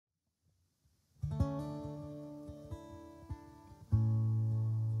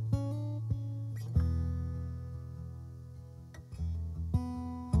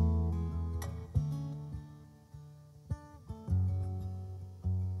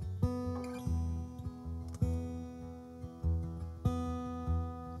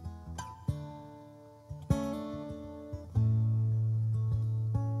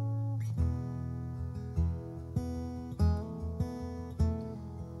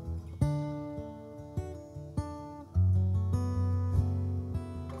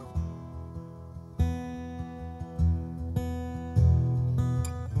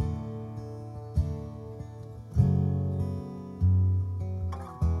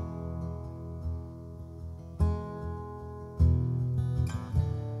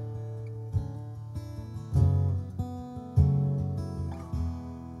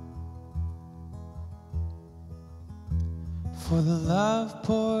For the love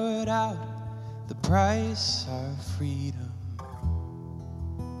poured out, the price our freedom.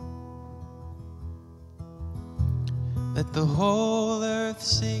 Let the whole earth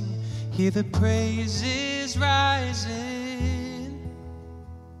sing, hear the praises rising.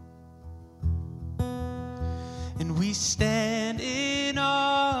 And we stand in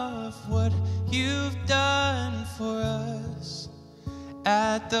awe of what you've done for us.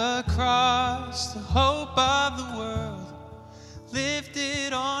 At the cross, the hope of the world,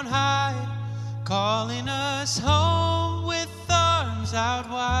 lifted on high, calling us home with arms out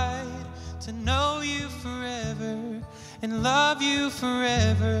wide, to know you forever and love you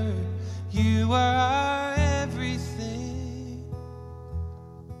forever. You are our everything.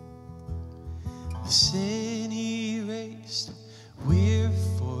 The sin erased, we're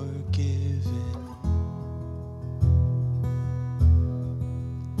forgiven.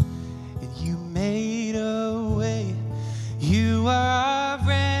 And you made a way. You are our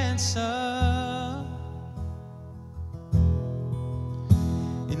ransom.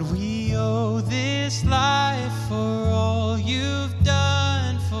 And we owe this life for all you've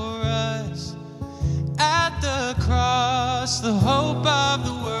done for us. At the cross, the hope of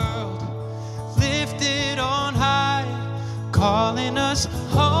the world, lifted on high, calling us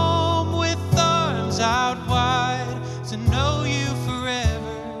home with arms out wide, to know you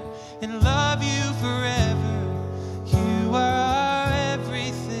forever and love you forever. You are our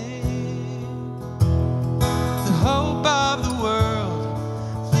everything. The hope of the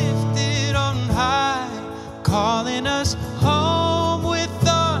world, lifted on high, calling us home with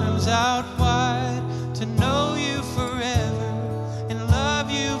arms out wide, to know you forever and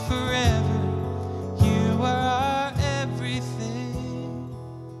love you forever. You are our everything.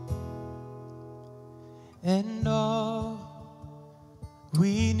 And all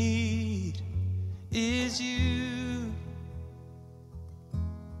we need is you.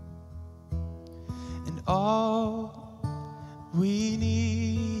 And all we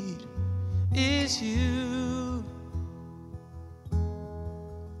need is you.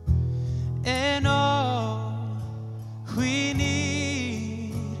 And all we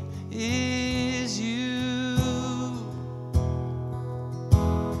need is you.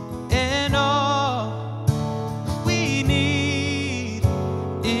 And all we need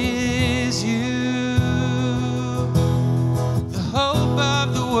is you. The hope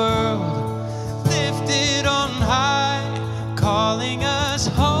of the world, lifted on high, calling us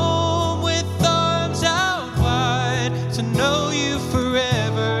home with arms out wide, to know you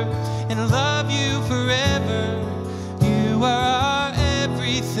forever and love you forever. You are our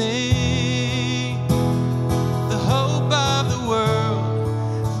everything. The hope of the world,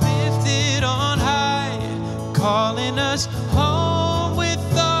 lifted on high, calling us home with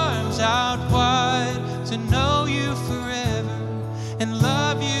arms out wide, to know you forever and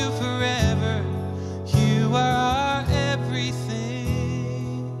love you forever. You are our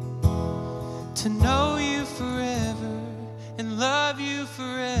everything. To know you forever and love you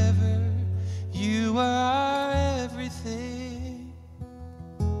forever. You are our everything.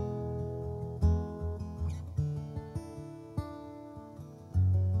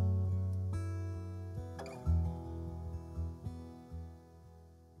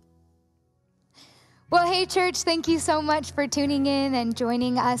 Well, hey, church, thank you so much for tuning in and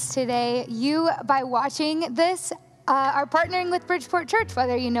joining us today. You, by watching this, are partnering with Bridgeport Church,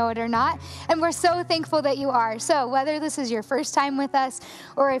 whether you know it or not, and we're so thankful that you are. So whether this is your first time with us,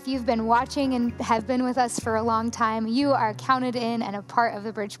 or if you've been watching and have been with us for a long time, you are counted in and a part of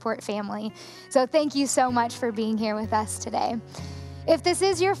the Bridgeport family. So thank you so much for being here with us today. If this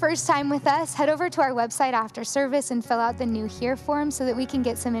is your first time with us, head over to our website after service and fill out the New Here form so that we can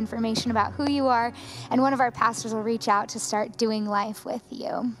get some information about who you are, and one of our pastors will reach out to start doing life with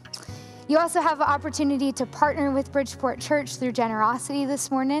you. You also have the opportunity to partner with Bridgeport Church through generosity this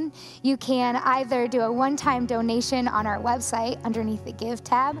morning. You can either do a one-time donation on our website underneath the Give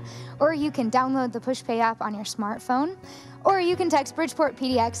tab, or you can download the PushPay app on your smartphone, or you can text Bridgeport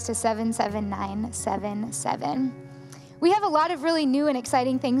PDX to 77977. We have a lot of really new and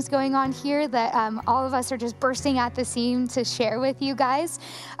exciting things going on here that all of us are just bursting at the seam to share with you guys.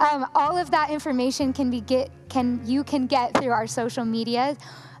 All of that information you can get through our social media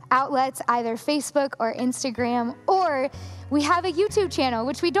outlets, either Facebook or Instagram, or we have a YouTube channel,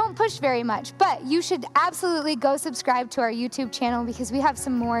 which we don't push very much, but you should absolutely go subscribe to our YouTube channel because we have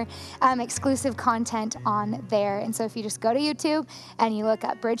some more exclusive content on there. And so if you just go to YouTube and you look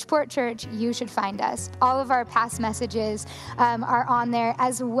up Bridgeport Church, you should find us. All of our past messages are on there,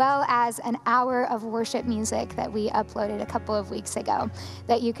 as well as an hour of worship music that we uploaded a couple of weeks ago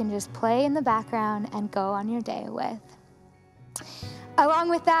that you can just play in the background and go on your day with. Along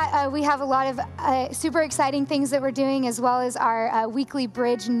with that, we have a lot of super exciting things that we're doing, as well as our weekly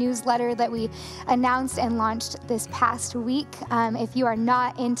Bridge newsletter that we announced and launched this past week. If you are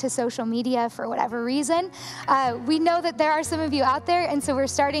not into social media for whatever reason, we know that there are some of you out there, and so we're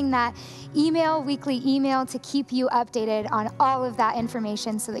starting that weekly email to keep you updated on all of that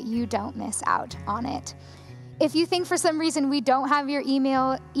information so that you don't miss out on it. If you think for some reason we don't have your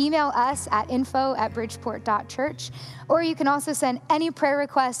email us at info@bridgeport.church, or you can also send any prayer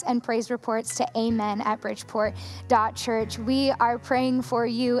requests and praise reports to amen@bridgeport.church. We are praying for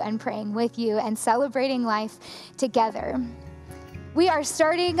you and praying with you and celebrating life together. We are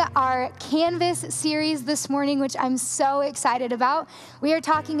starting our Canvas series this morning, which I'm so excited about. We are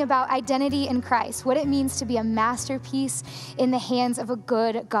talking about identity in Christ, what it means to be a masterpiece in the hands of a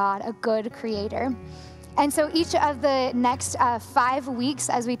good God, a good creator. And so each of the next 5 weeks,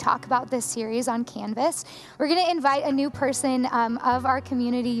 as we talk about this series on Canvas, we're going to invite a new person of our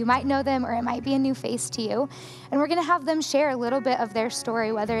community. You might know them, or it might be a new face to you. And we're going to have them share a little bit of their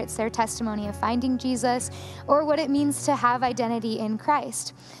story, whether it's their testimony of finding Jesus or what it means to have identity in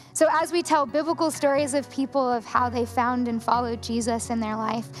Christ. So as we tell biblical stories of people of how they found and followed Jesus in their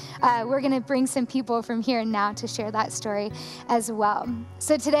life, we're going to bring some people from here and now to share that story as well.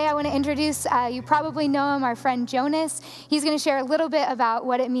 So today I want to introduce, you probably know him, our friend Jonas. He's going to share a little bit about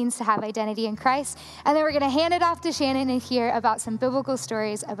what it means to have identity in Christ. And then we're going to hand it off to Shannon and hear about some biblical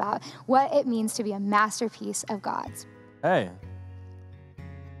stories about what it means to be a masterpiece of God's. Hey,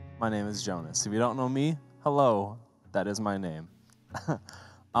 my name is Jonas. If you don't know me, hello, that is my name.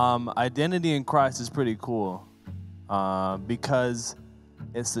 Identity in Christ is pretty cool because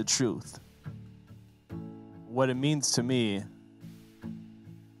it's the truth. What it means to me,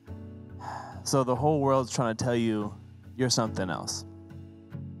 so the whole world's trying to tell you you're something else,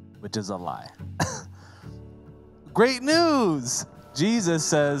 which is a lie. Great news! Jesus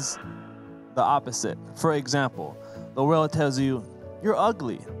says the opposite. For example, the world tells you you're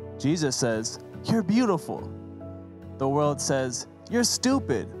ugly. Jesus says you're beautiful. The world says you're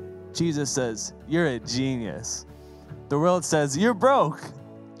stupid. Jesus says, you're a genius. The world says, you're broke.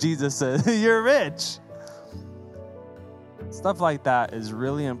 Jesus says, you're rich. Stuff like that is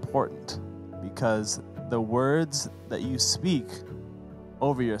really important because the words that you speak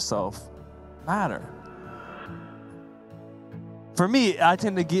over yourself matter. For me, I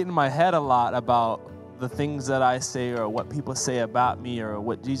tend to get in my head a lot about the things that I say or what people say about me or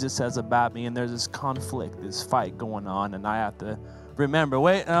what Jesus says about me, and there's this conflict, this fight going on, and I have to remember,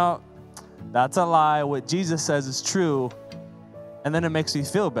 wait, no, that's a lie. What Jesus says is true, and then it makes me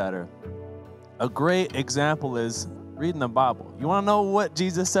feel better. A great example is reading the Bible. You want to know what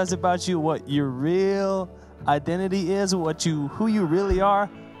Jesus says about you, what your real identity is, who you really are?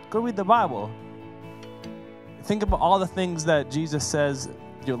 Go read the Bible. Think about all the things that Jesus says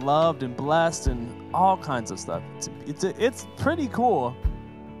you're loved and blessed and all kinds of stuff. It's pretty cool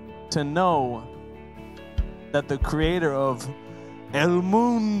to know that the creator of El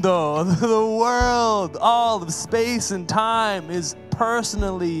Mundo, the world, all of space and time is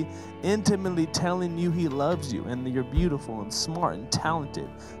personally, intimately telling you he loves you and that you're beautiful and smart and talented,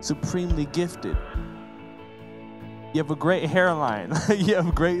 supremely gifted. You have a great hairline. You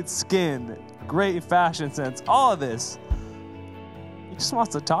have great skin, great fashion sense, all of this. He just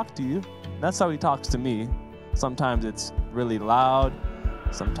wants to talk to you. That's how he talks to me. Sometimes it's really loud.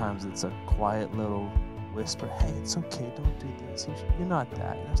 Sometimes it's a quiet little whisper. Hey, it's okay. Don't do this. You're not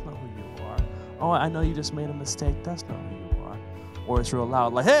that. That's not who you are. Oh, I know you just made a mistake. That's not who you are. Or it's real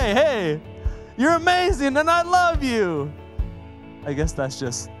loud, like, hey, you're amazing and I love you. I guess that's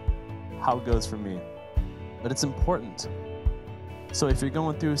just how it goes for me. But it's important. So if you're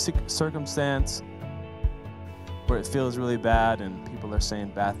going through a circumstance where it feels really bad and people are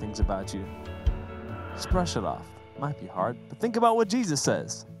saying bad things about you, just brush it off. It might be hard, but think about what Jesus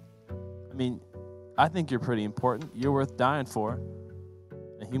says. I mean, I think you're pretty important. You're worth dying for.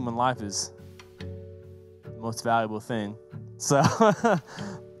 And human life is the most valuable thing. So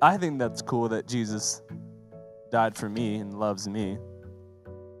I think that's cool that Jesus died for me and loves me.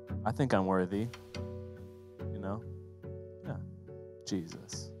 I think I'm worthy. You know? Yeah.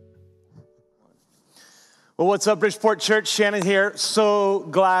 Jesus. Well, what's up, Bridgeport Church? Shannon here. So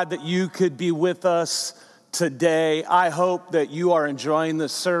glad that you could be with us today. I hope that you are enjoying the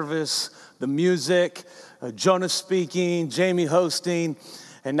service, the music, Jonas speaking, Jamie hosting,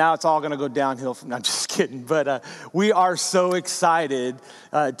 and now it's all going to go downhill from, I'm just kidding, but we are so excited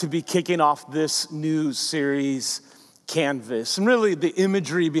to be kicking off this new series, Canvas. And really the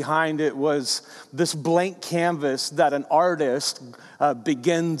imagery behind it was this blank canvas that an artist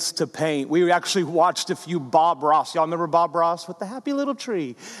begins to paint. We actually watched a few Bob Ross. Y'all remember Bob Ross with the happy little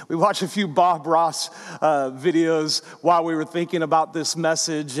tree? We watched a few Bob Ross videos while we were thinking about this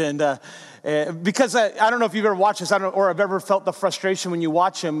message. And because I don't know if you've ever watched this, or have ever felt the frustration when you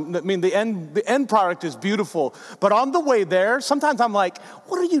watch him. I mean, the end product is beautiful, but on the way there, sometimes I'm like,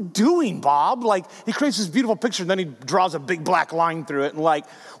 what are you doing, Bob? Like, he creates this beautiful picture, and then he draws a big black line through it, and like,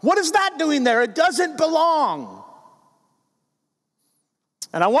 what is that doing there? It doesn't belong.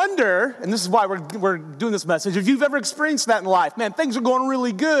 And I wonder, and this is why we're doing this message, if you've ever experienced that in life, man, things are going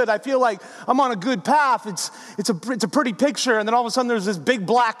really good. I feel like I'm on a good path. It's a pretty picture, and then all of a sudden there's this big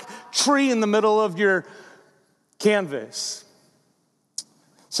black tree in the middle of your canvas.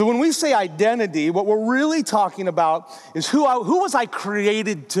 So when we say identity, what we're really talking about is who was I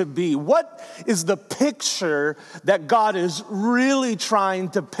created to be? What is the picture that God is really trying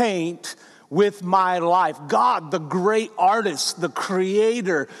to paint with my life? God, the great artist, the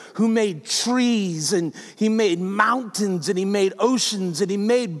creator who made trees, and he made mountains, and he made oceans, and he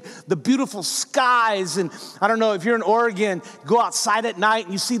made the beautiful skies. And I don't know, if you're in Oregon, go outside at night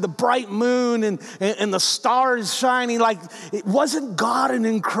and you see the bright moon and the stars shining. Like, it wasn't God an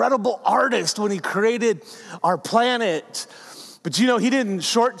incredible artist when he created our planet? But you know, he didn't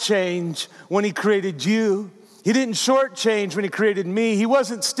shortchange when he created you. He didn't shortchange when he created me. He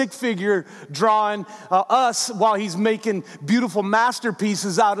wasn't stick figure drawing us while he's making beautiful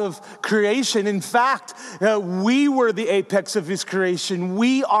masterpieces out of creation. In fact, we were the apex of his creation.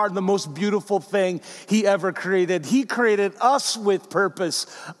 We are the most beautiful thing he ever created. He created us with purpose,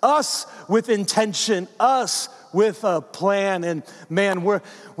 us with intention, us with a plan. And man, we're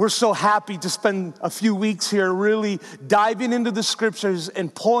so happy to spend a few weeks here really diving into the scriptures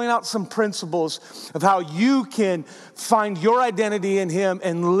and pulling out some principles of how you can find your identity in him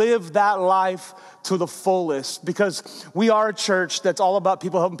and live that life to the fullest. Because we are a church that's all about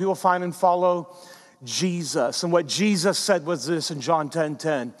helping people find and follow Jesus. And what Jesus said was this in John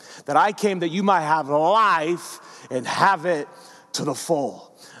 10:10, that I came that you might have life and have it to the full.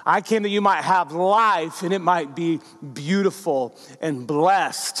 I came that you might have life and it might be beautiful and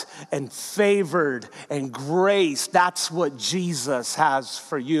blessed and favored and grace. That's what Jesus has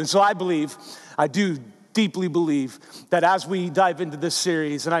for you. And so I do deeply believe that as we dive into this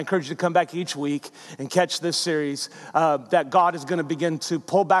series, and I encourage you to come back each week and catch this series, that God is going to begin to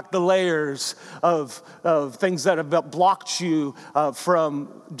pull back the layers of things that have blocked you from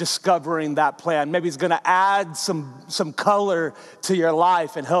discovering that plan. Maybe he's going to add some color to your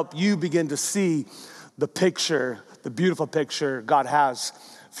life and help you begin to see the picture, the beautiful picture God has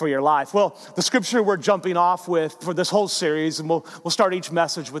for your life. Well, the scripture we're jumping off with for this whole series, and we'll start each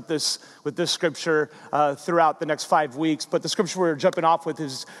message with this scripture throughout the next 5 weeks. But the scripture we're jumping off with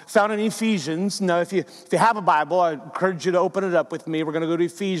is found in Ephesians. Now, if you have a Bible, I encourage you to open it up with me. We're going to go to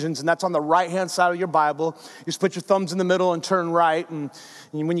Ephesians, and that's on the right-hand side of your Bible. You just put your thumbs in the middle and turn right, and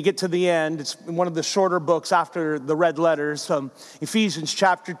when you get to the end, it's one of the shorter books after the red letters. Ephesians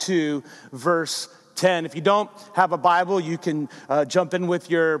chapter 2, verse 10. If you don't have a Bible, you can jump in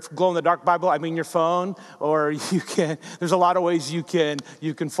with your glow-in-the-dark Bible, your phone, or there's a lot of ways you can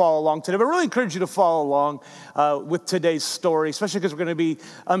follow along today. But I really encourage you to follow along with today's story, especially because we're going to be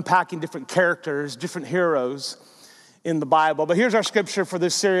unpacking different characters, different heroes in the Bible. But here's our scripture for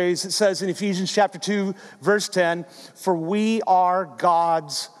this series. It says in Ephesians chapter 2, verse 10, "For we are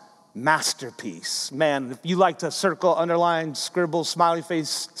God's masterpiece." Man, if you like to circle, underline, scribble, smiley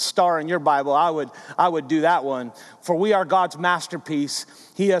face, star in your Bible, I would do that one. For we are God's masterpiece.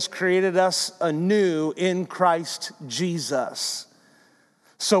 He has created us anew in Christ Jesus,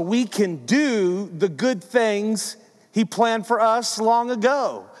 so we can do the good things he planned for us long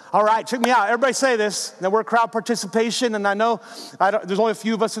ago. All right, check me out. Everybody say this. Now, we're crowd participation, and I know there's only a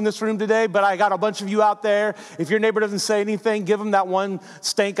few of us in this room today, but I got a bunch of you out there. If your neighbor doesn't say anything, give them that one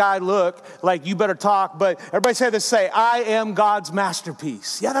stank-eyed look, like you better talk. But everybody say this, say, I am God's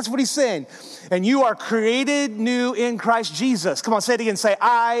masterpiece. Yeah, that's what he's saying. And you are created new in Christ Jesus. Come on, say it again. Say,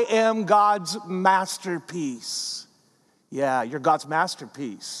 I am God's masterpiece. Yeah, you're God's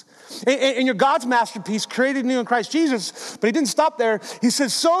masterpiece. And you're God's masterpiece, created new in Christ Jesus. But he didn't stop there. He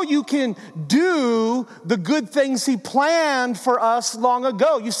says, so you can do the good things he planned for us long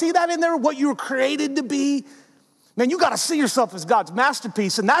ago. You see that in there, what you were created to be? Man, you got to see yourself as God's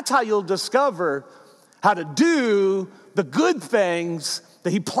masterpiece. And that's how you'll discover how to do the good things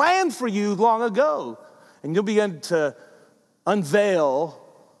that he planned for you long ago. And you'll begin to unveil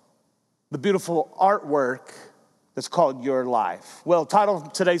the beautiful artwork that's called your life. Well, the title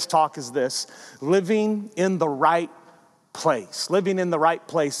of today's talk is this: living in the right place. Living in the right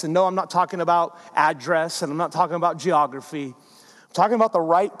place. And no, I'm not talking about address, and I'm not talking about geography, Talking about the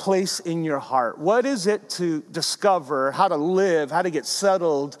right place in your heart. What is it to discover how to live, how to get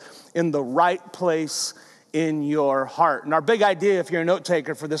settled in the right place in your heart? And our big idea, if you're a note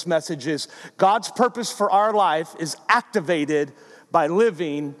taker for this message, is God's purpose for our life is activated by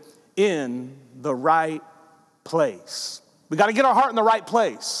living in the right place. We got to get our heart in the right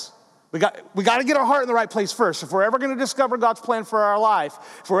place. We got to get our heart in the right place first. If we're ever going to discover God's plan for our life,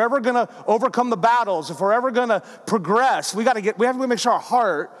 if we're ever going to overcome the battles, if we're ever going to progress, we have to make sure our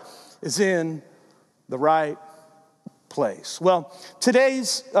heart is in the right place. Well,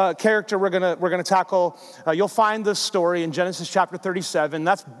 today's character we're gonna tackle, you'll find this story in Genesis chapter 37.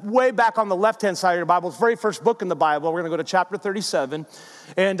 That's way back on the left-hand side of your Bible. It's the very first book in the Bible. We're gonna go to chapter 37.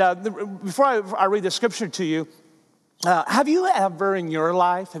 And before I read the scripture to you, have you ever in your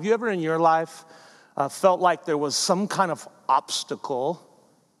life felt like there was some kind of obstacle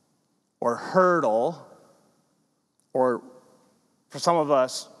or hurdle, or for some of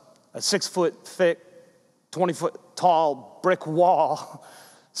us, a 6-foot thick, 20-foot tall brick wall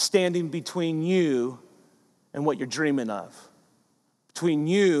standing between you and what you're dreaming of, between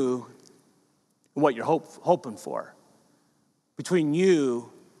you and what you're hoping for, between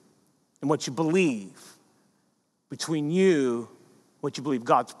you and what you believe, between you and what you believe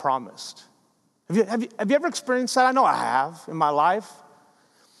God's promised? Have you ever experienced that? I know I have in my life.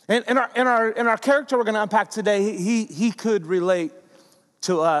 And in our character we're going to unpack today, he could relate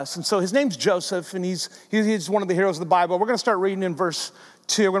to us. And so his name's Joseph, and he's one of the heroes of the Bible. We're going to start reading in verse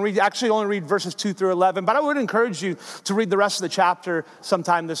 2. We're going to only read verses 2 through 11, but I would encourage you to read the rest of the chapter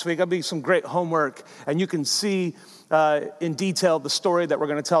sometime this week. That'll be some great homework, and you can see in detail the story that we're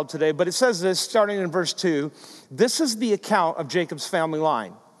going to tell today. But it says this, starting in verse 2, this is the account of Jacob's family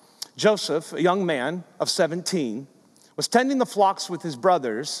line. Joseph, a young man of 17, was tending the flocks with his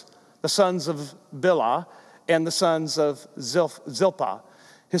brothers, the sons of Bilhah and the sons of Zilpah,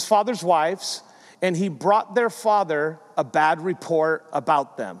 his father's wives, and he brought their father a bad report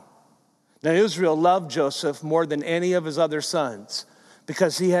about them. Now Israel loved Joseph more than any of his other sons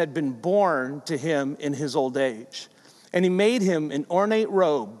because he had been born to him in his old age, and he made him an ornate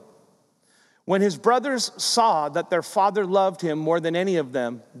robe. When his brothers saw that their father loved him more than any of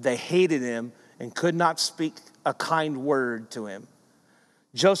them, they hated him and could not speak a kind word to him.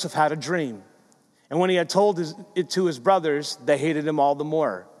 Joseph had a dream, and when he had told it to his brothers, they hated him all the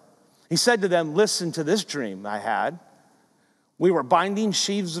more. He said to them, listen to this dream I had. We were binding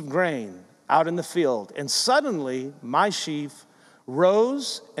sheaves of grain out in the field, and suddenly my sheaf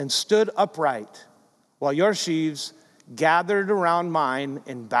rose and stood upright, while your sheaves gathered around mine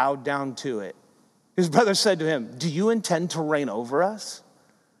and bowed down to it. His brother said to him, do you intend to reign over us?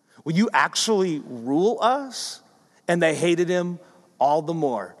 Will you actually rule us? And they hated him all the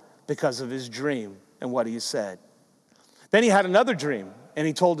more because of his dream and what he said. Then he had another dream, and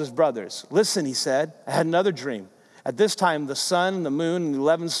he told his brothers. Listen, he said, I had another dream. At this time, the sun and the moon and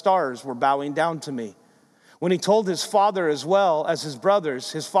 11 stars were bowing down to me. When he told his father as well as his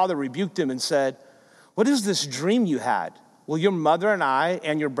brothers, his father rebuked him and said, what is this dream you had? Will your mother and I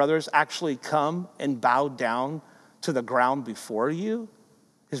and your brothers actually come and bow down to the ground before you?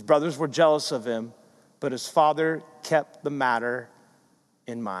 His brothers were jealous of him, but his father kept the matter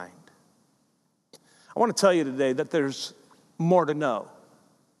in mind. I want to tell you today that there's more to know.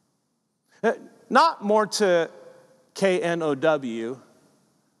 Not more to K-N-O-W.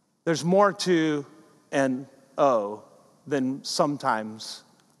 There's more to N-O than sometimes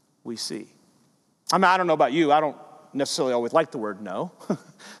we see. I mean, I don't know about you. I don't necessarily always like the word no.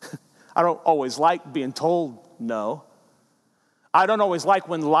 I don't always like being told no. I don't always like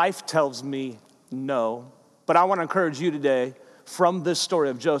when life tells me no. But I want to encourage you today from this story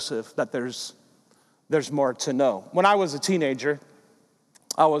of Joseph that there's more to know. When I was a teenager,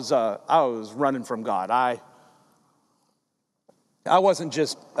 I was running from God. I wasn't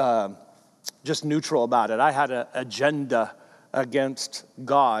just neutral about it. I had an agenda against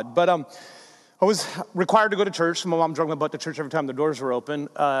God. But I was required to go to church. My mom drove me about to church every time the doors were open.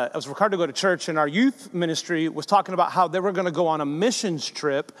 I was required to go to church, and our youth ministry was talking about how they were going to go on a missions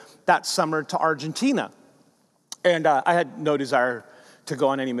trip that summer to Argentina. And I had no desire to go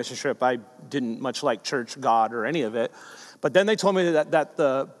on any mission trip. I didn't much like church, God, or any of it. But then they told me that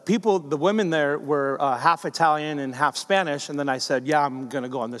the women there were half Italian and half Spanish. And then I said, yeah, I'm going to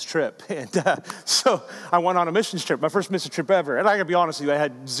go on this trip. And so I went on a missions trip, my first mission trip ever. And I got to be honest with you, I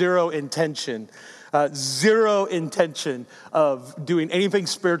had zero intention of doing anything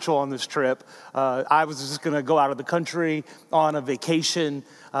spiritual on this trip. I was just going to go out of the country on a vacation,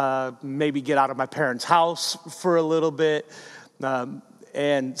 maybe get out of my parents' house for a little bit.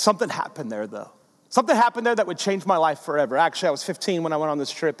 And something happened there, though. Something happened there that would change my life forever. Actually, I was 15 when I went on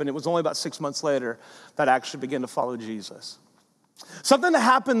this trip, and it was only about 6 months later that I actually began to follow Jesus. Something that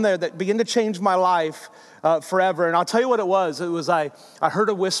happened there that began to change my life forever. And I'll tell you what it was. It was I heard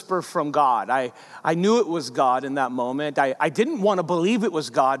a whisper from God. I knew it was God in that moment. I didn't want to believe it was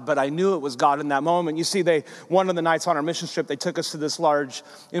God, but I knew it was God in that moment. You see, one of the nights on our mission trip, they took us to this large,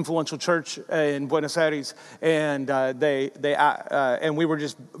 influential church in Buenos Aires, and and we were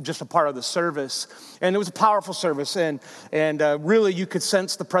just a part of the service. And it was a powerful service, and really you could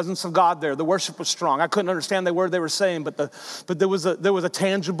sense the presence of God there. The worship was strong. I couldn't understand the word they were saying, but there was a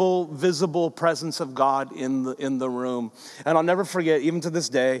tangible, visible presence of God in the room. And I'll never forget, even to this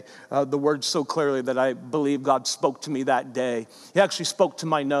day, the words so clearly that I believe God spoke to me that day. He actually spoke to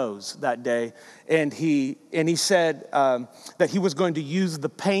my nose that day, and he said that he was going to use the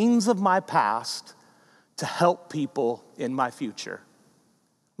pains of my past to help people in my future.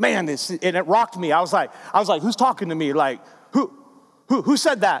 Man, and it rocked me. I was like, who's talking to me? Like, who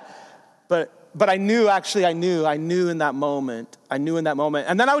said that? But I knew in that moment. And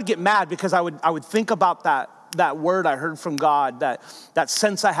then I would get mad because I would think about that word I heard from God, that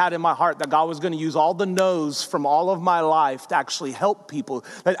sense I had in my heart that God was going to use all the no's from all of my life to actually help people.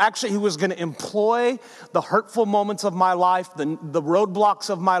 That actually he was going to employ the hurtful moments of my life, the roadblocks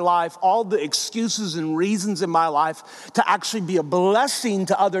of my life, all the excuses and reasons in my life to actually be a blessing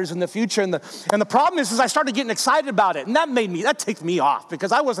to others in the future. And the problem is I started getting excited about it. And that ticked me off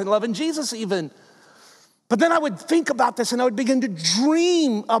because I wasn't loving Jesus even. But then I would think about this and I would begin to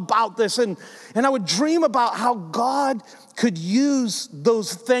dream about this and I would dream about how God could use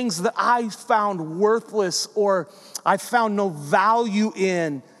those things that I found worthless or I found no value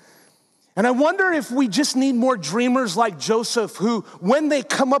in. And I wonder if we just need more dreamers like Joseph who, when they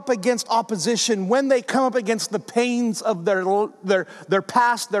come up against opposition, when they come up against the pains of their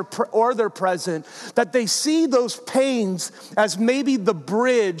past or their present, that they see those pains as maybe the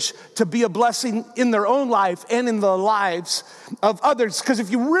bridge to be a blessing in their own life and in the lives of others. Because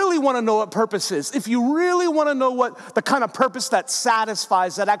if you really want to know what purpose is, if you really want to know what the kind of purpose that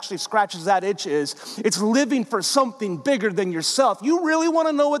satisfies, that actually scratches that itch is, it's living for something bigger than yourself. You really want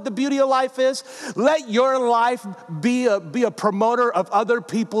to know what the beauty of life is? Let your life be a promoter of other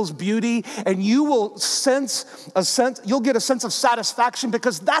people's beauty, and you will you'll get a sense of satisfaction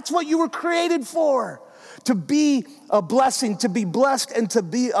because that's what you were created for. To be a blessing, to be blessed, and to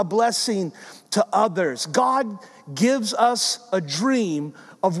be a blessing to others. God gives us a dream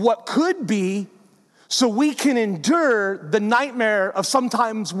of what could be so we can endure the nightmare of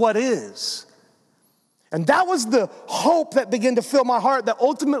sometimes what is. And that was the hope that began to fill my heart that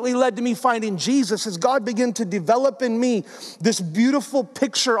ultimately led to me finding Jesus as God began to develop in me this beautiful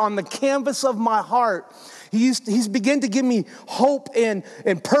picture on the canvas of my heart. He's begun to give me hope and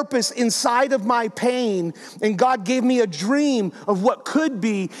purpose inside of my pain. And God gave me a dream of what could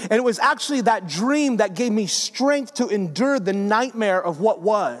be. And it was actually that dream that gave me strength to endure the nightmare of what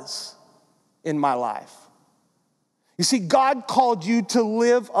was in my life. You see, God called you to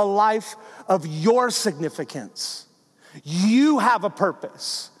live a life of your significance. You have a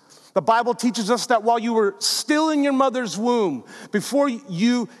purpose. The Bible teaches us that while you were still in your mother's womb, before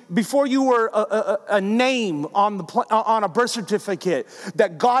you were a name on a birth certificate,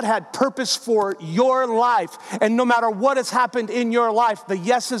 that God had purpose for your life. And no matter what has happened in your life, the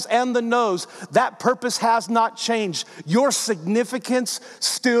yeses and the nos, that purpose has not changed. Your significance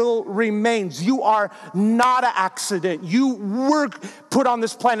still remains. You are not an accident. You were put on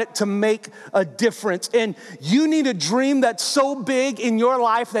this planet to make a difference. And you need a dream that's so big in your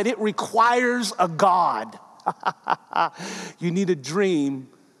life that it requires a God. You need a dream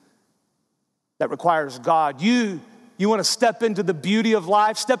that requires God. You want to step into the beauty of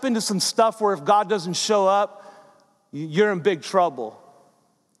life, step into some stuff where if God doesn't show up, you're in big trouble.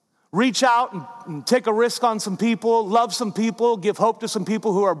 Reach out and take a risk on some people, love some people, give hope to some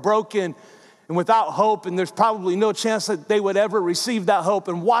people who are broken and without hope, and there's probably no chance that they would ever receive that hope,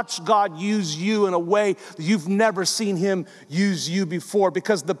 and watch God use you in a way that you've never seen him use you before,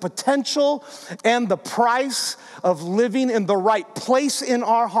 because the potential and the price of living in the right place in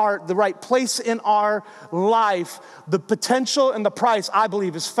our heart, the right place in our life, the potential and the price, I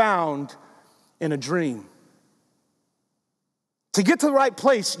believe, is found in a dream. To get to the right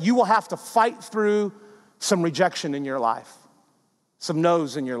place, you will have to fight through some rejection in your life, some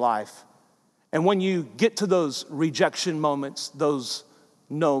no's in your life. And when you get to those rejection moments, those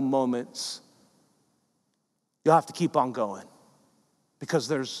no moments, you'll have to keep on going, because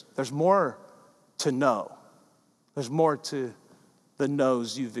there's more to know. There's more to the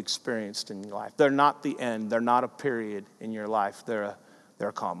no's you've experienced in your life. They're not the end. They're not a period in your life. They're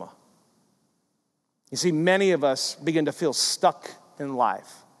a comma. You see, many of us begin to feel stuck in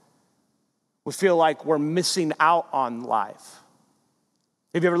life. We feel like we're missing out on life.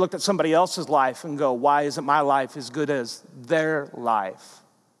 Have you ever looked at somebody else's life and go, why isn't my life as good as their life?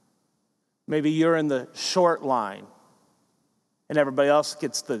 Maybe you're in the short line and everybody else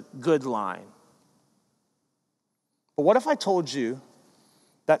gets the good line. But what if I told you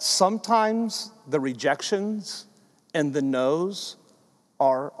that sometimes the rejections and the no's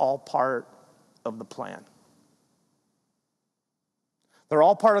are all part of the plan? They're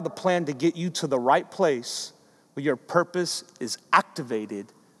all part of the plan to get you to the right place where your purpose is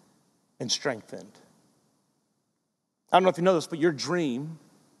activated and strengthened. I don't know if you know this, but your dream,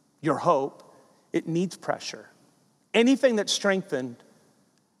 your hope, it needs pressure. Anything that's strengthened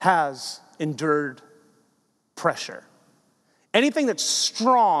has endured pressure. Anything that's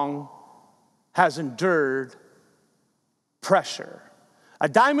strong has endured pressure. A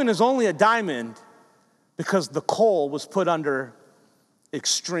diamond is only a diamond because the coal was put under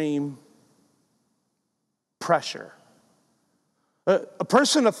extreme pressure. A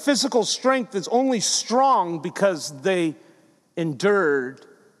person of physical strength is only strong because they endured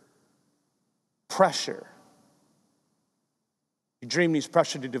pressure. Your dream needs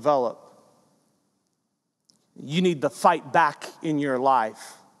pressure to develop. You need the fight back in your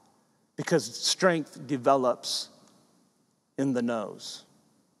life because strength develops in the no's.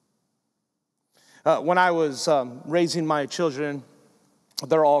 When I was raising my children,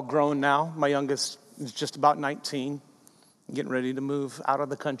 they're all grown now. My youngest is just about 19, getting ready to move out of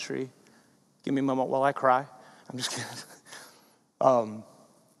the country. Give me a moment while I cry. I'm just kidding.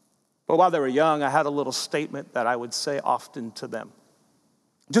 But while they were young, I had a little statement that I would say often to them.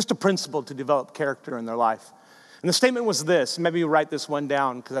 Just a principle to develop character in their life. And the statement was this. Maybe you write this one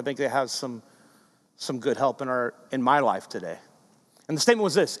down because I think it has some good help in my life today. And the statement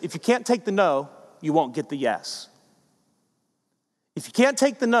was this: if you can't take the no, you won't get the yes. If you can't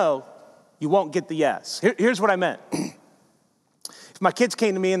take the no, you won't get the yes. Here's what I meant. If my kids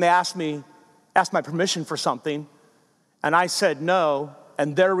came to me and they asked my permission for something, and I said no,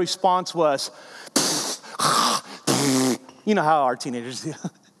 and their response was, you know how our teenagers do,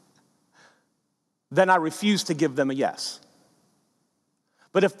 then I refused to give them a yes.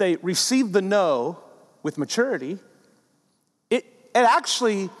 But if they received the no with maturity, it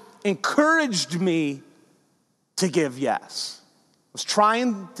actually encouraged me to give yes. I was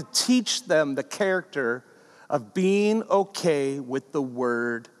trying to teach them the character of being okay with the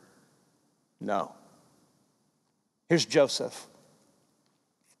word no. Here's Joseph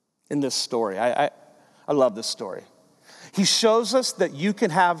in this story. I love this story. He shows us that you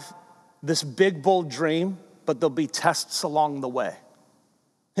can have this big, bold dream, but there'll be tests along the way.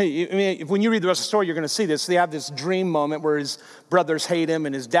 Hey, I mean, when you read the rest of the story, you're going to see this. They have this dream moment where his brothers hate him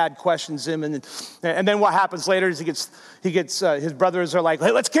and his dad questions him. And then what happens later is his brothers are like,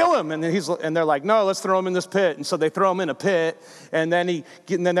 hey, let's kill him. And they're like, no, let's throw him in this pit. And so they throw him in a pit. And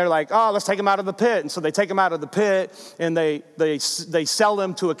then they're like, oh, let's take him out of the pit. And so they take him out of the pit and they sell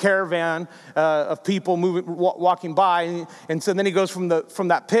him to a caravan of people walking by. And so then he goes from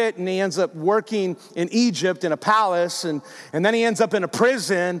that pit and he ends up working in Egypt in a palace. And then he ends up in a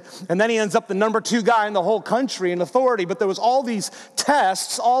prison. And then he ends up the number 2 guy in the whole country in authority. But there was all these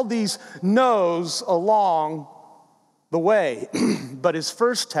tests, all these no's along the way. But his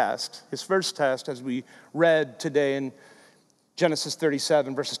first test, as we read today in Genesis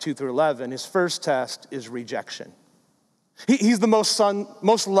 37, verses 2 through 11, his first test is rejection. He's the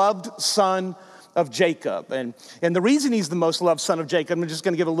most loved son of Jacob. And the reason he's the most loved son of Jacob, I'm just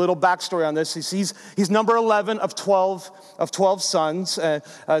going to give a little backstory on this. He's number 11 of 12 sons.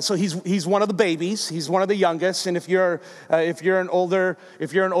 So he's one of the babies. He's one of the youngest. And if you're an older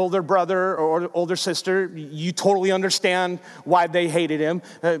brother or older sister, you totally understand why they hated him.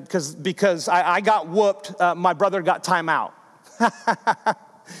 Because I got whooped. My brother got time out. I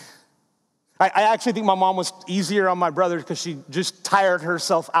actually think my mom was easier on my brother because she just tired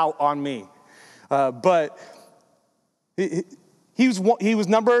herself out on me. But he was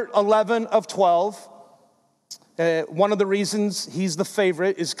number 11 of 12. One of the reasons he's the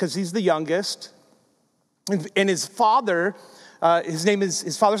favorite is because he's the youngest. And his father,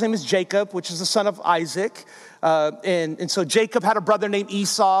 his father's name is Jacob, which is the son of Isaac. And so Jacob had a brother named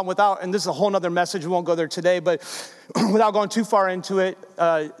Esau. And this is a whole other message. We won't go there today. But without going too far into it,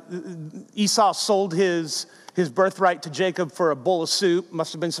 Esau sold his birthright to Jacob for a bowl of soup.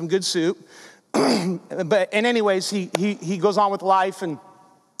 Must have been some good soup. But anyways, he goes on with life, and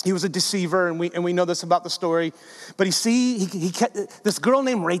He was a deceiver, and we know this about the story. But this girl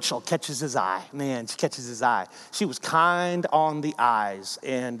named Rachel catches his eye. Man, she catches his eye. She was kind on the eyes,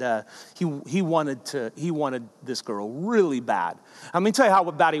 and he wanted this girl really bad. Let me tell you how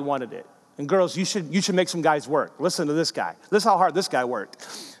bad he wanted it. And girls, you should make some guys work. Listen to this guy. Listen how hard this guy worked.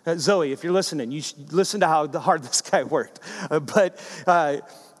 Zoe, if you're listening, you should listen to how hard this guy worked.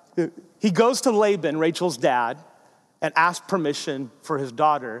 He goes to Laban, Rachel's dad, and asks permission for his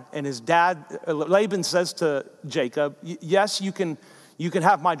daughter. And his dad, Laban says to Jacob, yes, you can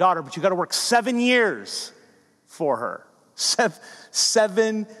have my daughter, but you got to work 7 years for her.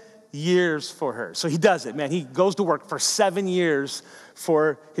 7 years for her. So he does it, man. He goes to work for 7 years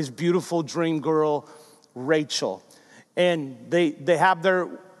for his beautiful dream girl, Rachel. And they have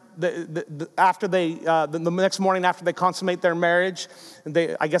the next morning after they consummate their marriage,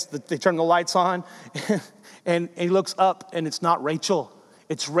 they turn the lights on, and he looks up, and it's not Rachel.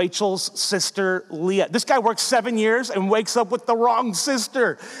 It's Rachel's sister, Leah. This guy works 7 years and wakes up with the wrong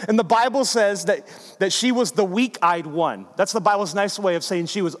sister. And the Bible says that she was the weak-eyed one. That's the Bible's nice way of saying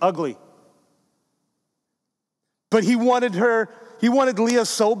she was ugly. But he wanted Leah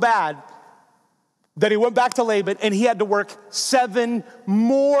so bad that he went back to Laban, and he had to work 7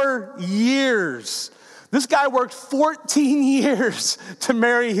 more years. This guy worked 14 years to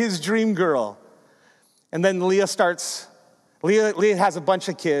marry his dream girl. And then Leah has a bunch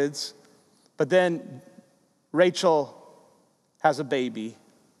of kids, but then Rachel has a baby,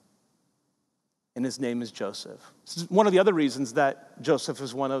 and his name is Joseph. This is one of the other reasons that Joseph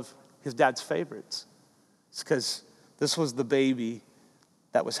is one of his dad's favorites. It's because this was the baby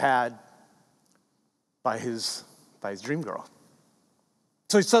that was had by his dream girl.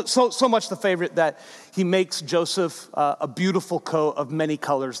 So he's so much the favorite that he makes Joseph a beautiful coat of many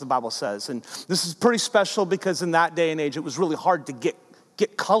colors, the Bible says. And this is pretty special because in that day and age, it was really hard to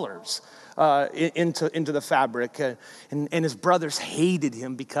get colors into the fabric. And his brothers hated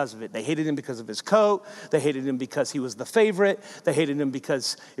him because of it. They hated him because of his coat. They hated him because he was the favorite. They hated him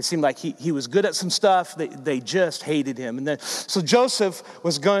because it seemed like he was good at some stuff. They just hated him. And then, so Joseph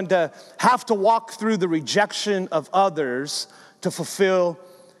was going to have to walk through the rejection of others to fulfill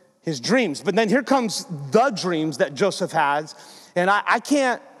his dreams. But then here comes the dreams that Joseph has. And I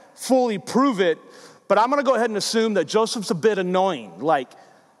can't fully prove it, but I'm going to go ahead and assume that Joseph's a bit annoying. Like,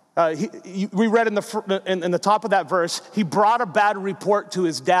 we read in the top of that verse, he brought a bad report to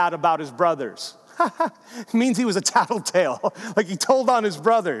his dad about his brothers. It means he was a tattletale. Like he told on his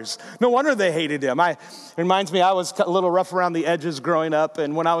brothers. No wonder they hated him. It reminds me, I was a little rough around the edges growing up.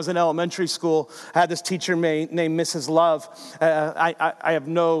 And when I was in elementary school, I had this teacher named Mrs. Love. I have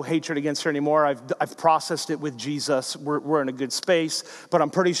no hatred against her anymore. I've processed it with Jesus. We're in a good space. But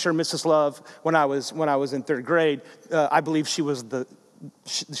I'm pretty sure Mrs. Love, when I was in third grade, I believe she was the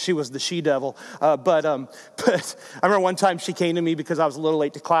she-devil. But I remember one time she came to me because I was a little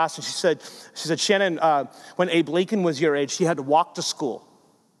late to class, and she said, Shannon, when Abe Lincoln was your age, he had to walk to school.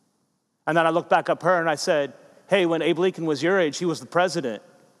 And then I looked back up her and I said, hey, when Abe Lincoln was your age, he was the president.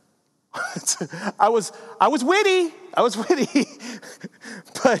 I was witty,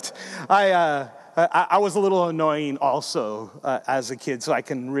 but I was a little annoying also as a kid, so I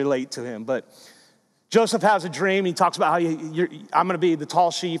can relate to him. But Joseph has a dream. He talks about how I'm going to be the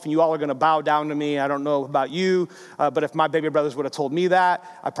tall chief and you all are going to bow down to me. I don't know about you, but if my baby brothers would have told me that,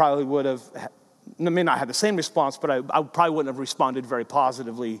 I probably would have, I may not have the same response, but I probably wouldn't have responded very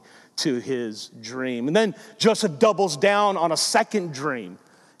positively to his dream. And then Joseph doubles down on a second dream,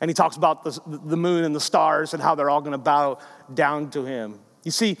 and he talks about the moon and the stars and how they're all going to bow down to him. You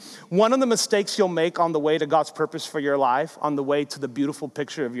see, one of the mistakes you'll make on the way to God's purpose for your life, on the way to the beautiful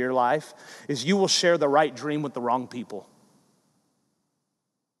picture of your life, is you will share the right dream with the wrong people.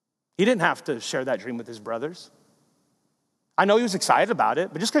 He didn't have to share that dream with his brothers. I know he was excited about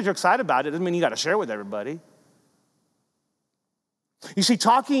it, but just because you're excited about it doesn't mean you got to share it with everybody. You see,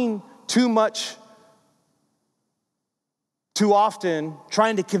 talking too much, too often,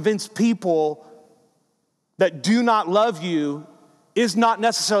 trying to convince people that do not love you is not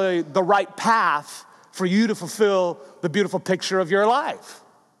necessarily the right path for you to fulfill the beautiful picture of your life.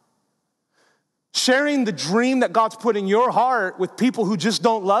 Sharing the dream that God's put in your heart with people who just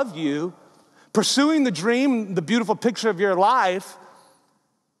don't love you, pursuing the dream, the beautiful picture of your life,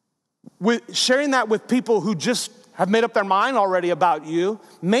 sharing that with people who just have made up their mind already about you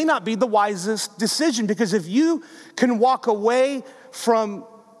may not be the wisest decision, because if you can walk away from,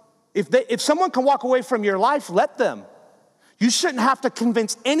 if someone can walk away from your life, let them. You shouldn't have to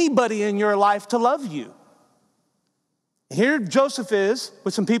convince anybody in your life to love you. Here Joseph is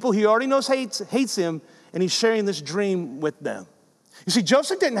with some people he already knows hates him, and he's sharing this dream with them. You see,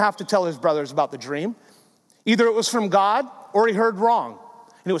 Joseph didn't have to tell his brothers about the dream. Either it was from God or he heard wrong.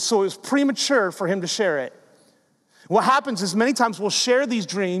 And it was premature for him to share it. What happens is many times we'll share these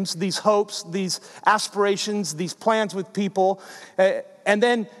dreams, these hopes, these aspirations, these plans with people, and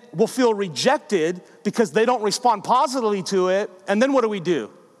then we'll feel rejected because they don't respond positively to it. And then what do?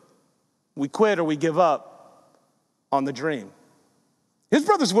 We quit or we give up on the dream. His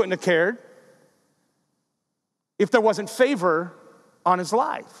brothers wouldn't have cared if there wasn't favor on his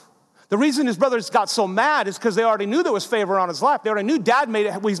life. The reason his brothers got so mad is because they already knew there was favor on his life. They already knew Dad made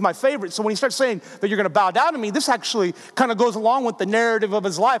it, he's my favorite. So when he starts saying that you're going to bow down to me, this actually kind of goes along with the narrative of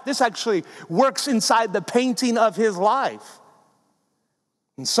his life. This actually works inside the painting of his life.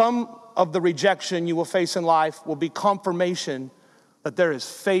 And some of the rejection you will face in life will be confirmation that there is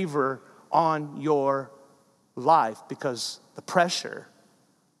favor on your life, because the pressure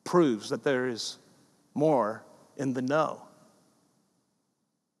proves that there is more in the no.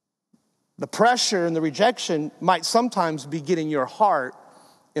 The pressure and the rejection might sometimes be getting your heart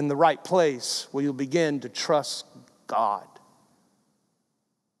in the right place where you'll begin to trust God.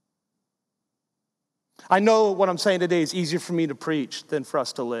 I know what I'm saying today is easier for me to preach than for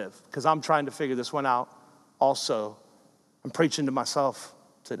us to live, because I'm trying to figure this one out also. I'm preaching to myself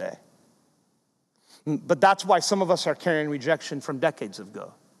today. But that's why some of us are carrying rejection from decades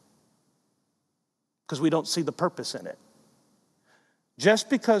ago, because we don't see the purpose in it. Just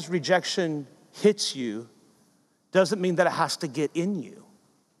because rejection hits you doesn't mean that it has to get in you.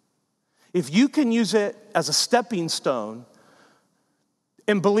 If you can use it as a stepping stone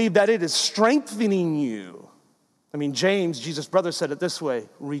and believe that it is strengthening you. I mean, James, Jesus' brother, said it this way: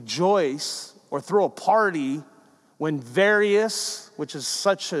 rejoice or throw a party when various, which is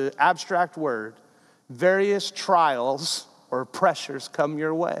such an abstract word, various trials or pressures come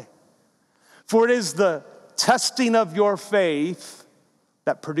your way. For it is the testing of your faith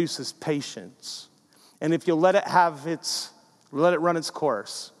that produces patience. And if you let it run its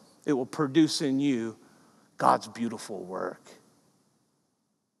course, it will produce in you God's beautiful work.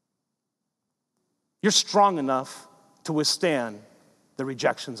 You're strong enough to withstand the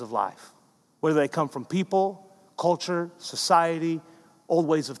rejections of life, whether they come from people, culture, society, old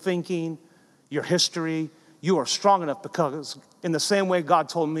ways of thinking, your history. You are strong enough, because in the same way God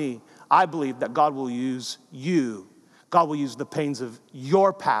told me, I believe that God will use you. God will use the pains of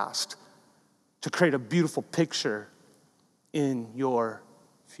your past to create a beautiful picture in your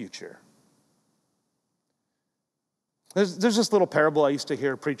future. There's this little parable I used to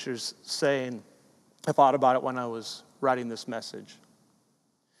hear preachers say, and I thought about it when I was writing this message.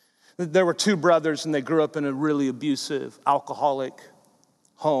 There were two brothers, and they grew up in a really abusive, alcoholic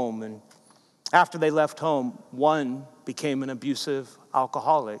home. And after they left home, one became an abusive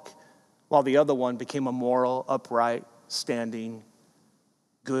alcoholic, while the other one became a moral, upright, standing,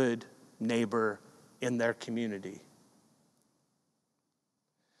 good neighbor in their community.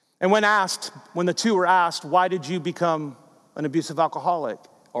 And when the two were asked, why did you become an abusive alcoholic?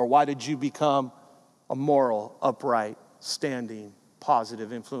 Or why did you become a moral, upright, standing,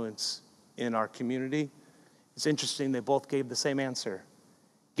 positive influence in our community? It's interesting, they both gave the same answer.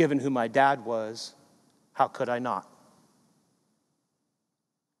 Given who my dad was, how could I not?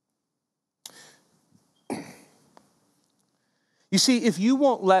 You see, if you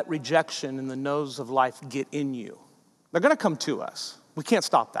won't let rejection and the no's of life get in you, they're going to come to us. We can't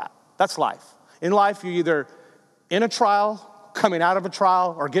stop that. That's life. In life, you're either in a trial, coming out of a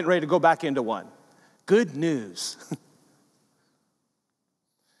trial, or getting ready to go back into one. Good news.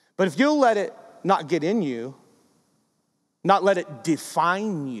 But if you'll let it not get in you, not let it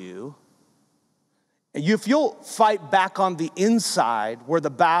define you, if you'll fight back on the inside where the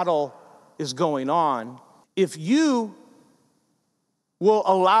battle is going on, if you will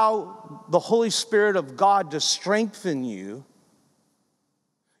allow the Holy Spirit of God to strengthen you,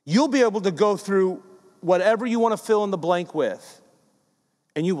 you'll be able to go through whatever you want to fill in the blank with,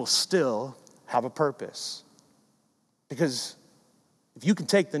 and you will still have a purpose. Because if you can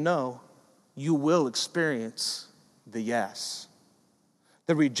take the no, you will experience the yes.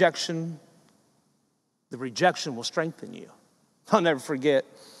 The rejection will strengthen you. I'll never forget.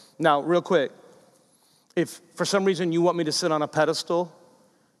 Now, real quick, if for some reason you want me to sit on a pedestal,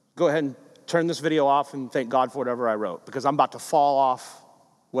 go ahead and turn this video off and thank God for whatever I wrote, because I'm about to fall off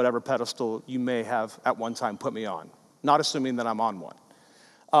whatever pedestal you may have at one time put me on, not assuming that I'm on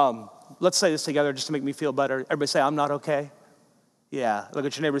one. Let's say this together just to make me feel better. Everybody say, I'm not okay. Yeah, look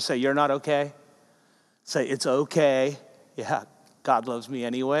at your neighbor and say, you're not okay. Say, it's okay. Yeah, God loves me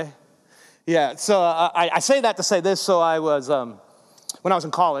anyway. Yeah, so I say that to say this. So I was, when I was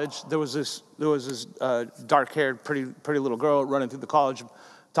in college, there was this this dark-haired, pretty little girl running through the college,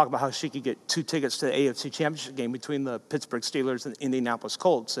 talking about how she could get 2 tickets to the AFC Championship game between the Pittsburgh Steelers and the Indianapolis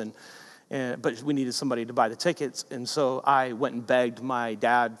Colts, but we needed somebody to buy the tickets, and so I went and begged my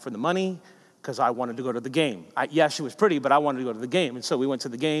dad for the money because I wanted to go to the game. Yeah, she was pretty, but I wanted to go to the game, and so we went to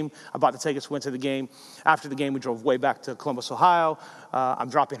the game. I bought the tickets, went to the game. After the game, we drove way back to Columbus, Ohio. I'm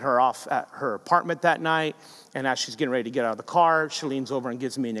dropping her off at her apartment that night, and as she's getting ready to get out of the car, she leans over and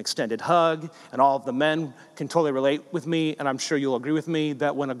gives me an extended hug, and all of the men can totally relate with me, and I'm sure you'll agree with me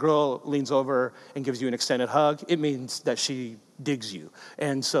that when a girl leans over and gives you an extended hug, it means that she digs you.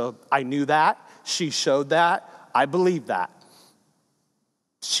 And so I knew that. She showed that. I believe that.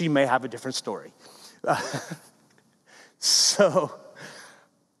 She may have a different story. So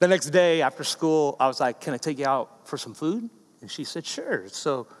the next day after school, I was like, can I take you out for some food? And she said, sure.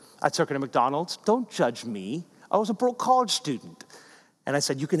 So I took her to McDonald's. Don't judge me. I was a broke college student. And I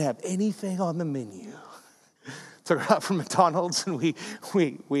said, you can have anything on the menu. Took her out from McDonald's, and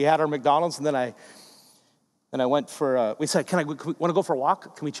we had our McDonald's, and then I went for, we said, want to go for a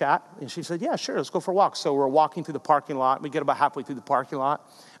walk? Can we chat? And she said, yeah, sure, let's go for a walk. So we're walking through the parking lot. We get about halfway through the parking lot,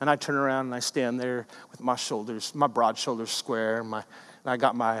 and I turn around and I stand there with my broad shoulders square, and I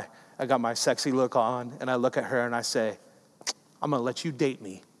got my sexy look on, and I look at her and I say, I'm going to let you date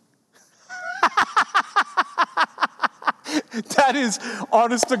me. That is,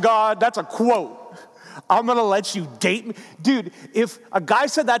 honest to God, that's a quote. I'm going to let you date me. Dude, if a guy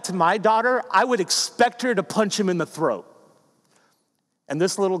said that to my daughter, I would expect her to punch him in the throat. And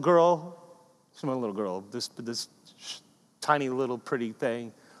this little girl, this tiny little pretty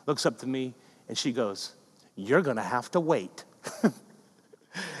thing looks up to me and she goes, you're going to have to wait. And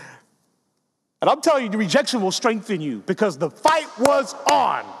I'm telling you, the rejection will strengthen you because the fight was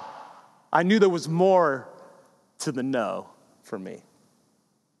on. I knew there was more to the no for me.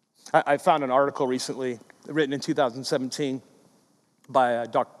 I found an article recently written in 2017 by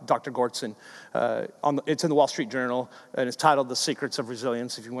Dr. Gortson. It's in the Wall Street Journal, and it's titled The Secrets of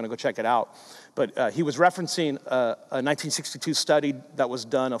Resilience, if you want to go check it out. But he was referencing a 1962 study that was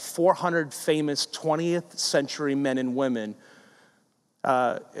done of 400 famous 20th century men and women.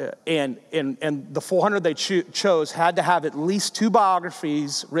 And the 400 they chose had to have at least 2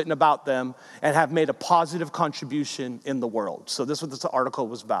 biographies written about them and have made a positive contribution in the world. So this is what this article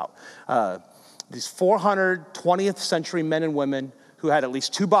was about. These 400 20th century men and women who had at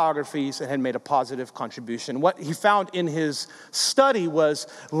least 2 biographies and had made a positive contribution. What he found in his study was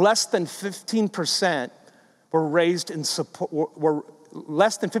less than 15% were raised in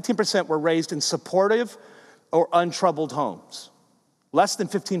supportive or untroubled homes. Less than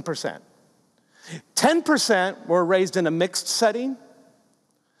 15%. 10% were raised in a mixed setting,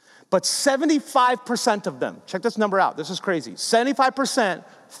 but 75% of them, check this number out, this is crazy, 75%,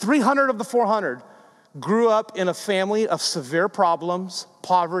 300 of the 400, grew up in a family of severe problems,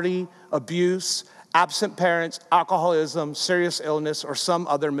 poverty, abuse, absent parents, alcoholism, serious illness, or some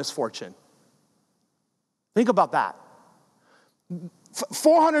other misfortune. Think about that.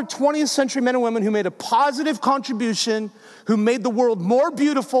 420th century men and women who made a positive contribution, who made the world more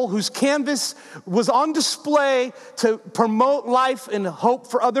beautiful, whose canvas was on display to promote life and hope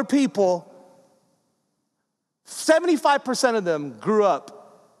for other people. 75% of them grew up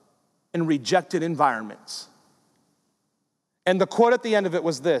in rejected environments. And the quote at the end of it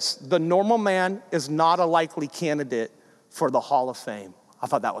was this: the normal man is not a likely candidate for the Hall of Fame. I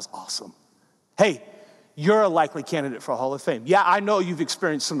thought that was awesome. Hey, you're a likely candidate for a Hall of Fame. Yeah, I know you've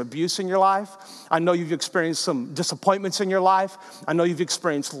experienced some abuse in your life. I know you've experienced some disappointments in your life. I know you've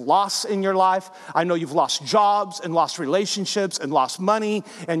experienced loss in your life. I know you've lost jobs and lost relationships and lost money,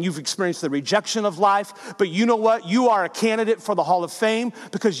 and you've experienced the rejection of life. But you know what? You are a candidate for the Hall of Fame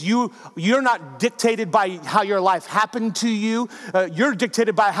because you're not dictated by how your life happened to you. You're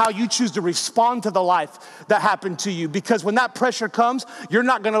dictated by how you choose to respond to the life that happened to you. Because when that pressure comes, you're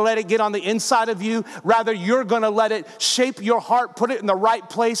not going to let it get on the inside of you. Rather, you're going to let it shape your heart, put it in the right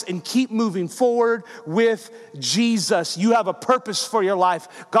place, and keep moving forward with Jesus. You have a purpose for your life.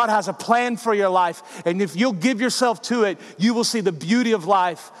 God has a plan for your life. And if you'll give yourself to it, you will see the beauty of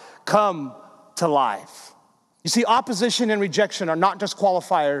life come to life. You see, opposition and rejection are not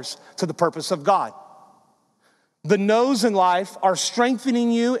disqualifiers to the purpose of God. The no's in life are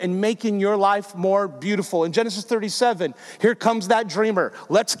strengthening you and making your life more beautiful. In Genesis 37, here comes that dreamer.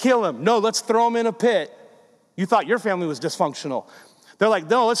 Let's kill him. No, let's throw him in a pit. You thought your family was dysfunctional. They're like,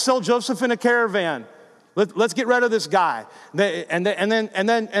 no, let's sell Joseph in a caravan. Let's get rid of this guy. And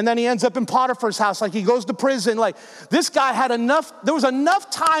then he ends up in Potiphar's house, like he goes to prison. Like this guy had enough, there was enough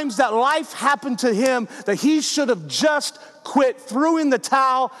times that life happened to him that he should have just quit, threw in the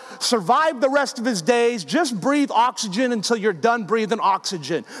towel, survived the rest of his days, just breathe oxygen until you're done breathing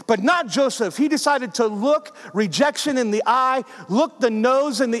oxygen. But not Joseph. He decided to look rejection in the eye, look the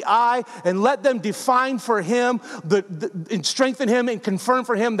no's in the eye, and let them define for him, and strengthen him and confirm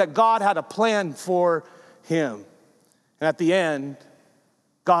for him that God had a plan for him. And at the end,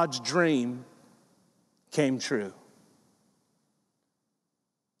 God's dream came true.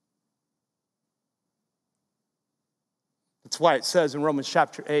 That's why it says in Romans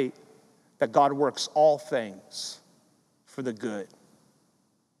chapter 8 that God works all things for the good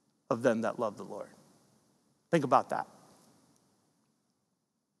of them that love the Lord. Think about that.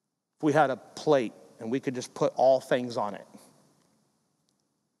 If we had a plate and we could just put all things on it,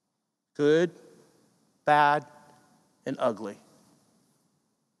 good, bad, and ugly.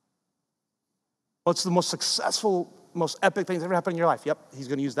 What's the most successful, most epic thing that's ever happened in your life? Yep, he's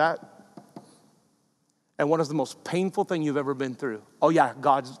going to use that. And what is the most painful thing you've ever been through? Oh yeah,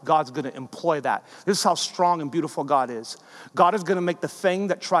 God's going to employ that. This is how strong and beautiful God is. God is going to make the thing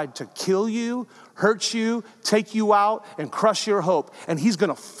that tried to kill you, hurt you, take you out, and crush your hope. And he's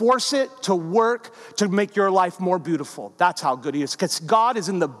going to force it to work to make your life more beautiful. That's how good he is. Because God is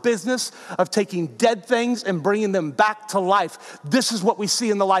in the business of taking dead things and bringing them back to life. This is what we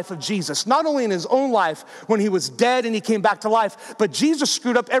see in the life of Jesus. Not only in his own life when he was dead and he came back to life, but Jesus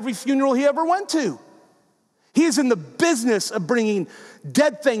screwed up every funeral he ever went to. He is in the business of bringing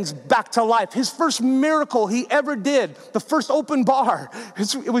dead things back to life. His first miracle he ever did, the first open bar,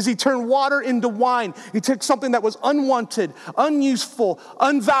 it was he turned water into wine. He took something that was unwanted, unuseful,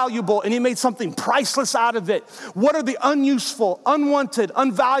 unvaluable, and he made something priceless out of it. What are the unuseful, unwanted,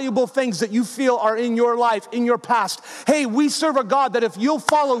 unvaluable things that you feel are in your life, in your past? Hey, we serve a God that if you'll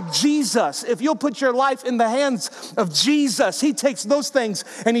follow Jesus, if you'll put your life in the hands of Jesus, he takes those things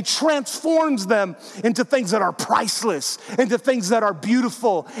and he transforms them into things that are priceless, into things that are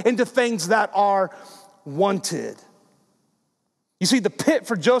beautiful, into things that are wanted. You see, the pit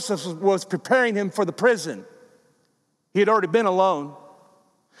for Joseph was preparing him for the prison. He had already been alone.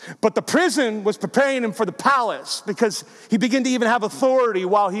 But the prison was preparing him for the palace because he began to even have authority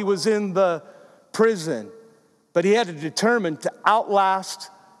while he was in the prison. But he had to determine to outlast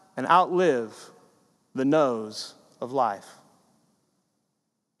and outlive the no's of life.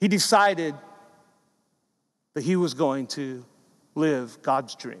 He decided that he was going to live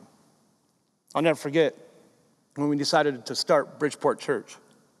God's dream. I'll never forget when we decided to start Bridgeport Church.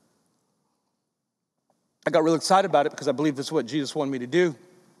 I got really excited about it because I believe this is what Jesus wanted me to do.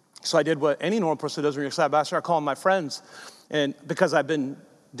 So I did what any normal person does when you're excited about it. I started calling my friends. And because I've been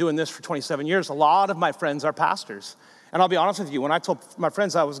doing this for 27 years, a lot of my friends are pastors. And I'll be honest with you, when I told my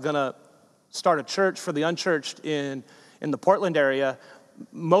friends I was going to start a church for the unchurched in the Portland area,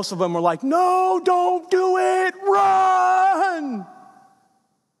 most of them were like, no, don't do it, run.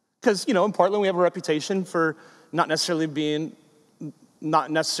 Because, in Portland we have a reputation for not necessarily being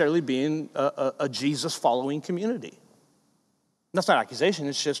a Jesus-following community. That's not an accusation,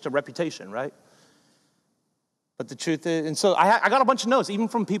 it's just a reputation, right? But the truth is, and so I got a bunch of no's, even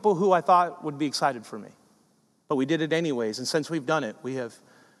from people who I thought would be excited for me. But we did it anyways, and since we've done it, we have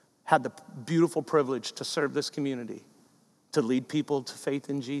had the beautiful privilege to serve this community, to lead people to faith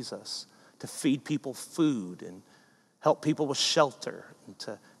in Jesus, to feed people food and help people with shelter, and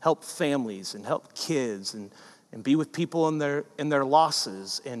to help families and help kids and be with people in their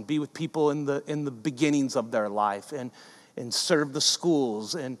losses, and be with people in the beginnings of their life, and serve the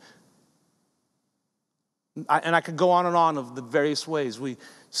schools. And I could go on of the various ways. We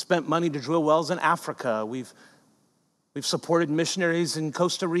spent money to drill wells in Africa. We've supported missionaries in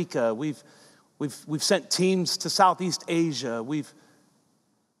Costa Rica. We've sent teams to Southeast Asia.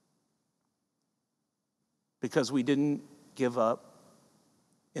 Because we didn't give up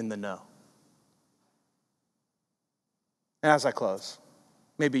in the no. And as I close,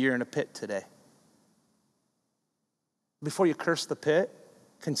 maybe you're in a pit today. Before you curse the pit,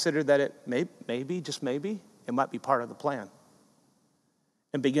 consider that it maybe, just maybe, it might be part of the plan.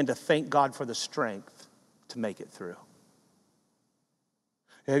 And begin to thank God for the strength to make it through.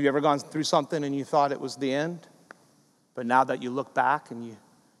 Have you ever gone through something and you thought it was the end? But now that you look back and you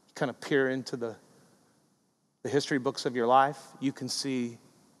kind of peer into the history books of your life, you can see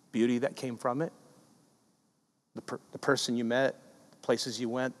beauty that came from it. The person you met, the places you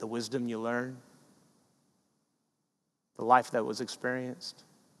went, the wisdom you learned, the life that was experienced.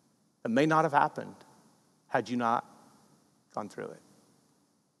 It may not have happened had you not gone through it.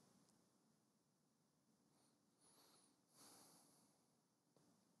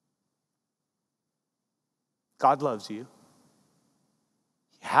 God loves you.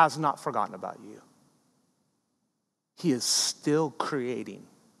 He has not forgotten about you. He is still creating.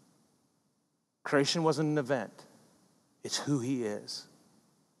 Creation wasn't an event. It's who he is.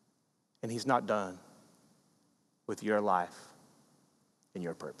 And he's not done with your life and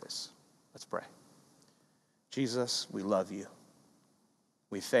your purpose. Let's pray. Jesus, we love you.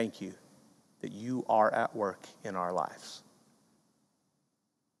 We thank you that you are at work in our lives.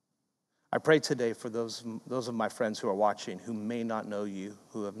 I pray today for those of my friends who are watching who may not know you,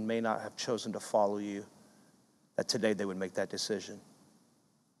 who may not have chosen to follow you, that today they would make that decision.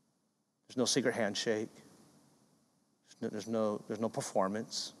 There's no secret handshake. There's no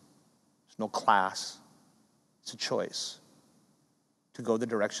performance. There's no class. It's a choice to go the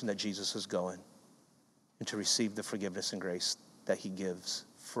direction that Jesus is going and to receive the forgiveness and grace that he gives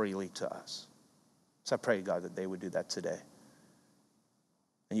freely to us. So I pray, God, that they would do that today.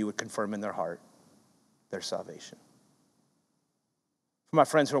 And you would confirm in their heart their salvation. For my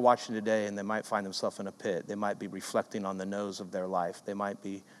friends who are watching today and they might find themselves in a pit, they might be reflecting on the no's of their life. They might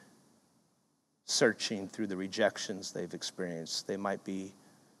be searching through the rejections they've experienced. They might be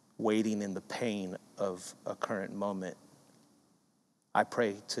waiting in the pain of a current moment. I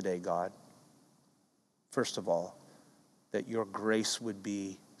pray today, God, first of all, that your grace would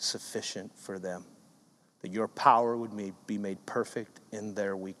be sufficient for them, that your power would be made perfect in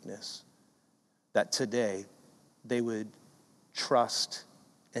their weakness, that today they would trust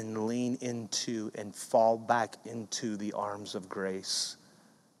and lean into and fall back into the arms of grace,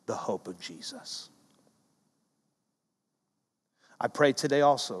 the hope of Jesus. I pray today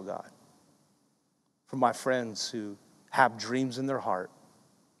also, God, for my friends who have dreams in their heart,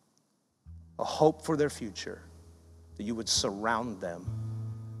 a hope for their future, that you would surround them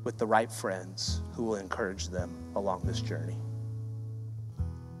with the right friends who will encourage them along this journey.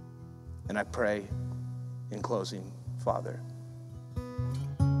 And I pray in closing, Father,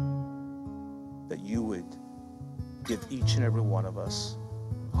 that you would give each and every one of us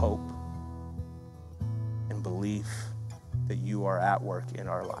hope and belief that you are at work in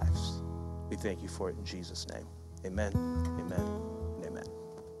our lives. We thank you for it in Jesus' name. Amen, amen, and amen.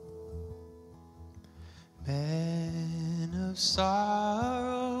 Man of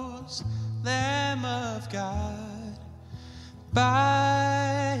sorrows, Lamb of God,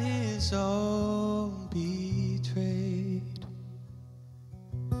 by his own betrayed,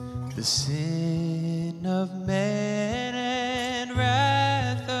 the sin of man and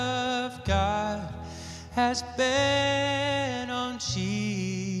wrath of God has been on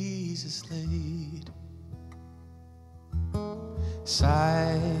Jesus laid.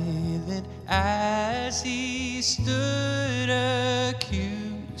 Silent as he stood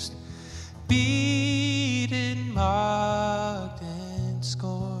accused, beaten, mocked, and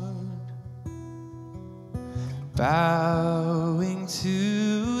scorned, bowing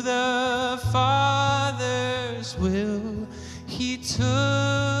to the Father's will, he took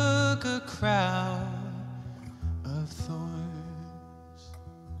a crown of thorns.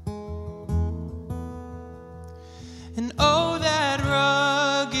 And oh, that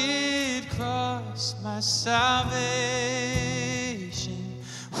rugged cross, my salvation,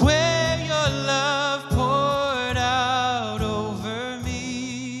 where your love poured out over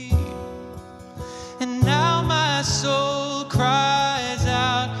me. And now my soul cries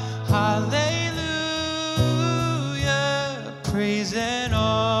out, hallelujah, praise and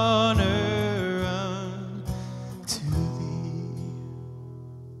honor unto thee.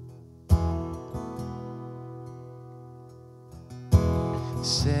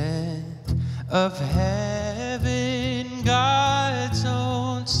 Sent of heaven, God's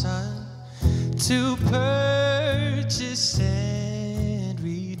own Son, to purchase and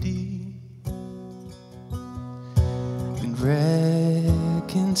redeem and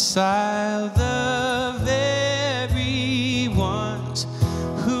reconcile the very ones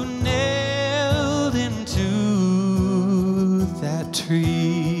who nailed him to that tree.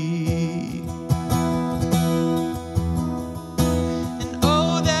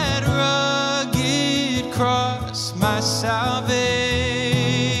 My salvation,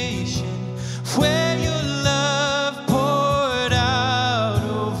 where your love poured out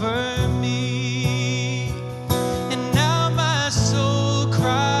over me. And now my soul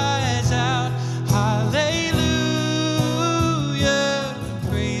cries out, hallelujah,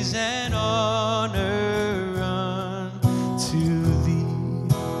 praise and honor unto thee.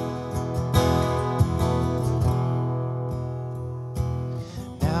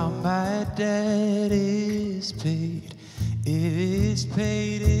 Now my debt is paid, it is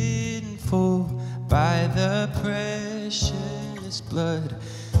paid in full by the precious blood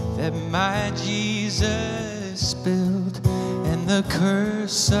that my Jesus spilled, and the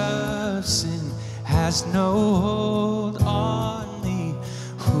curse of sin has no hold on me.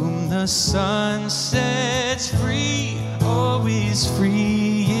 Whom the Son sets free, oh, is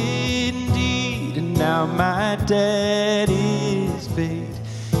free indeed. And now my debt is paid.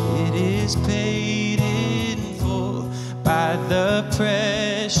 It is paid in full by the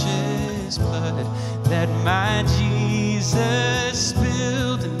precious blood that my Jesus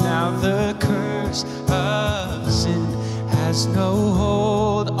spilled. And now the curse of sin has no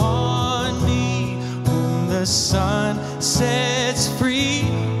hold on me. Whom the Son sets free,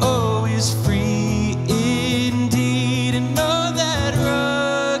 oh, is free indeed. And know that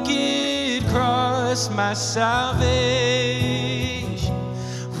rugged cross, my salvation,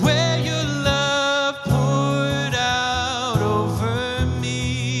 where your love poured out over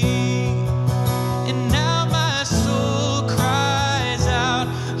me. And now my soul cries out,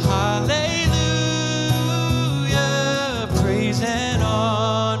 hallelujah, praise and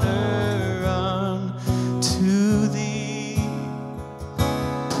honor unto thee.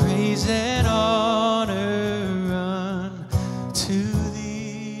 Praise and honor unto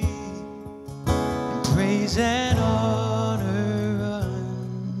thee. And praise and honor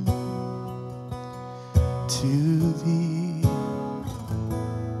unto thee.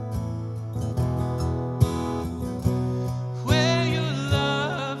 Where your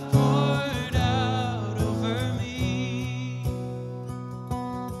love poured out over me.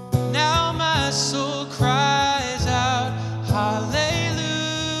 Now my soul cries out, hallelujah,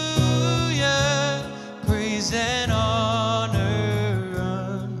 praise and honor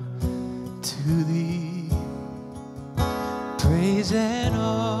unto thee. Praise and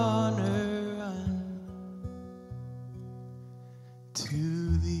honor unto